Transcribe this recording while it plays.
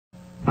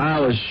I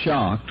was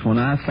shocked when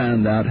I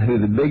found out who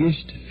the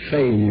biggest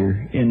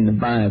failure in the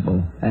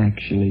Bible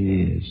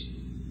actually is.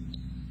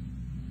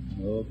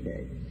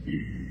 Okay.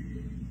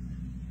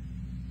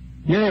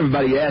 You know,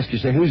 everybody asks you,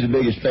 say, who's the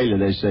biggest failure?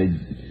 They say,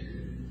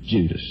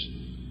 Judas.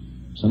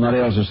 Somebody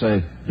else will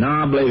say, no,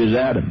 I believe it's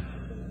Adam.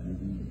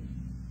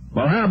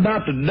 Well, how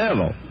about the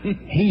devil?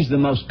 He's the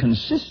most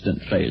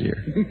consistent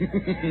failure.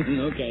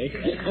 Okay.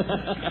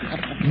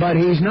 But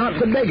he's not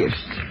the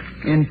biggest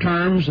in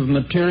terms of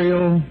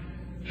material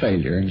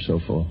failure and so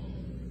forth.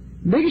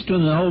 The biggest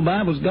one in the whole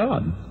Bible is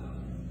God.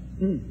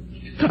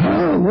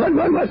 Oh,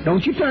 what?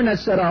 Don't you turn that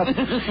set off.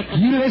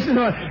 You listen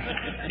to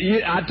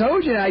it. I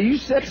told you now, you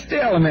sit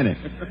still a minute.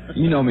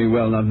 You know me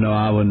well enough to know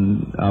I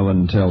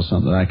wouldn't tell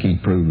something I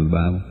can't prove in the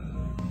Bible.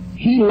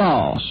 He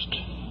lost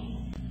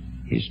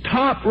his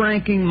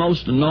top-ranking,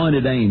 most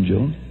anointed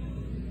angel,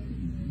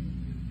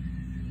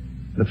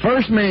 the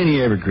first man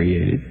he ever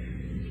created,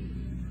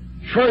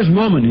 first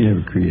woman he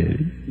ever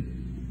created,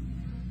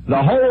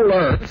 the whole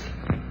earth,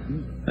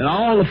 and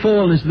all the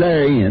fullness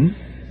therein,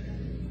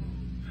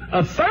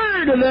 a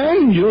third of the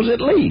angels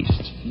at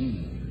least.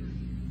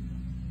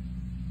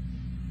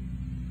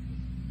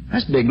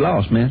 That's a big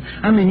loss, man.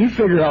 I mean, you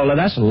figure all that,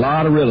 that's a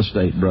lot of real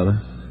estate,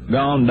 brother.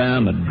 Gone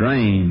down the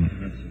drain.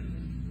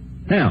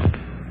 Now,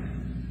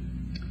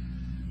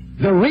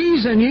 the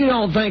reason you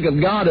don't think of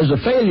God as a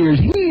failure is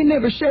He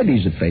never said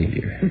He's a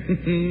failure.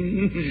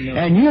 No.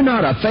 And you're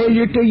not a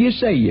failure till you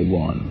say you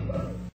won.